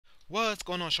What's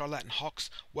going on, Charlotte and Hawks?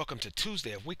 Welcome to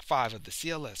Tuesday of week 5 of the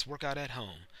CLS Workout at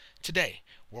Home. Today,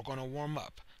 we're going to warm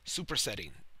up,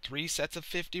 supersetting 3 sets of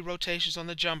 50 rotations on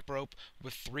the jump rope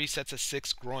with 3 sets of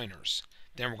 6 groiners.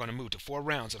 Then we're going to move to 4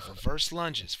 rounds of reverse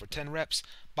lunges for 10 reps,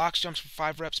 box jumps for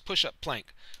 5 reps, push-up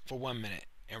plank for 1 minute.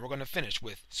 And we're going to finish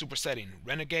with supersetting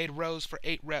renegade rows for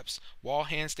 8 reps, wall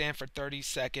handstand for 30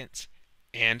 seconds,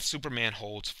 and Superman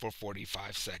holds for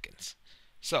 45 seconds.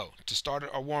 So, to start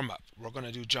our warm-up, we're going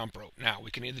to do jump rope. Now, we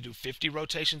can either do 50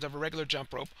 rotations of a regular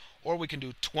jump rope, or we can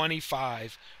do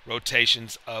 25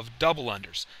 rotations of double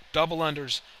unders. Double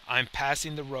unders, I'm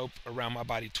passing the rope around my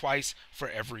body twice for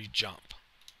every jump.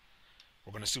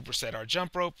 We're going to superset our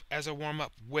jump rope as a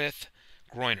warm-up with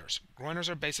groiners. Groiners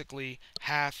are basically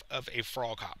half of a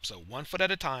frog hop. So 1 foot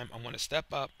at a time, I'm going to step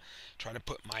up, try to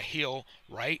put my heel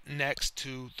right next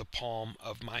to the palm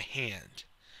of my hand.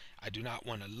 I do not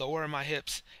want to lower my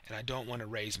hips, and I don't want to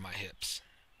raise my hips.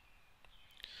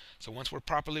 So once we're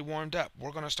properly warmed up, we're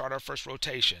going to start our first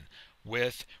rotation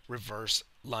with reverse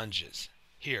lunges.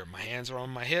 Here, my hands are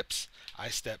on my hips. I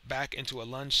step back into a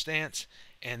lunge stance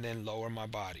and then lower my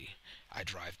body. I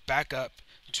drive back up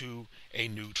to a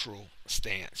neutral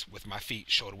stance with my feet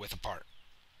shoulder width apart.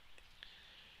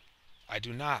 I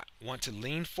do not want to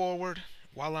lean forward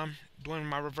while I'm doing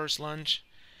my reverse lunge,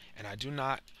 and I do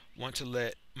not want to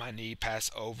let my knee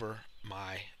pass over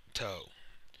my toe.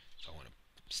 So I want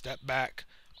to step back.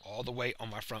 All the weight on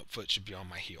my front foot should be on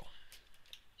my heel.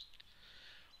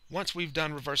 Once we've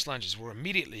done reverse lunges, we're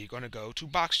immediately going to go to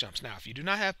box jumps. Now, if you do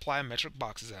not have plyometric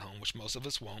boxes at home, which most of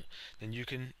us won't, then you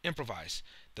can improvise.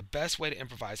 The best way to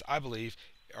improvise, I believe,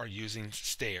 are using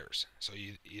stairs. So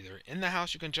either in the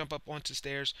house you can jump up onto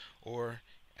stairs, or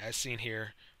as seen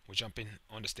here, we're jumping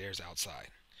on the stairs outside.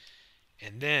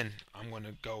 And then I'm going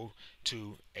to go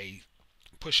to a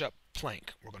push-up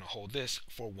plank. We're going to hold this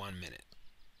for 1 minute.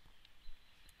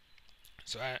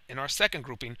 So in our second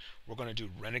grouping, we're going to do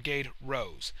renegade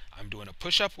rows. I'm doing a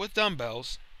push-up with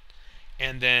dumbbells,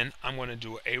 and then I'm going to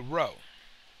do a row.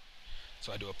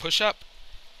 So I do a push-up,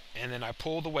 and then I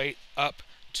pull the weight up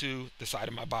to the side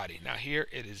of my body. Now here,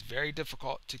 it is very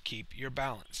difficult to keep your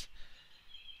balance.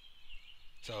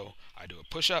 So I do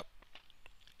a push-up,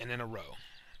 and then a row.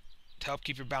 To help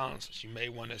keep your balance, you may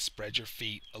want to spread your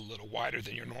feet a little wider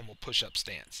than your normal push-up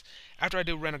stance. After I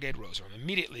do renegade rows, I'm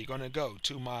immediately going to go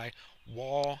to my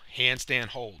wall handstand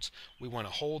holds. We want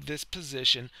to hold this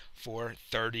position for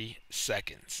 30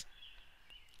 seconds.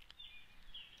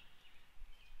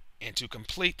 And to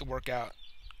complete the workout,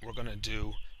 we're going to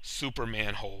do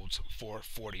Superman holds for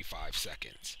 45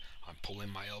 seconds. I'm pulling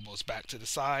my elbows back to the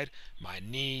side, my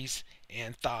knees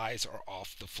and thighs are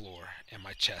off the floor, and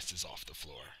my chest is off the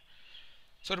floor.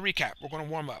 So to recap, we're going to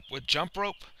warm up with jump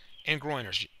rope and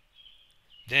groiners.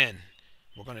 Then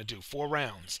we're going to do 4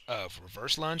 rounds of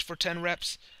reverse lunge for 10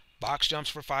 reps, box jumps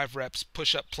for 5 reps,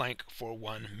 push-up plank for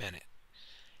 1 minute.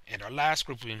 And our last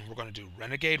grouping, we're going to do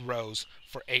renegade rows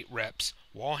for 8 reps,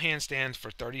 wall handstands for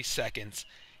 30 seconds,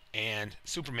 and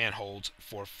Superman holds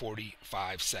for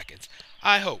 45 seconds.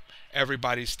 I hope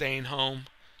everybody's staying home,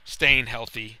 staying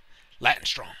healthy, Latin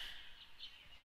strong.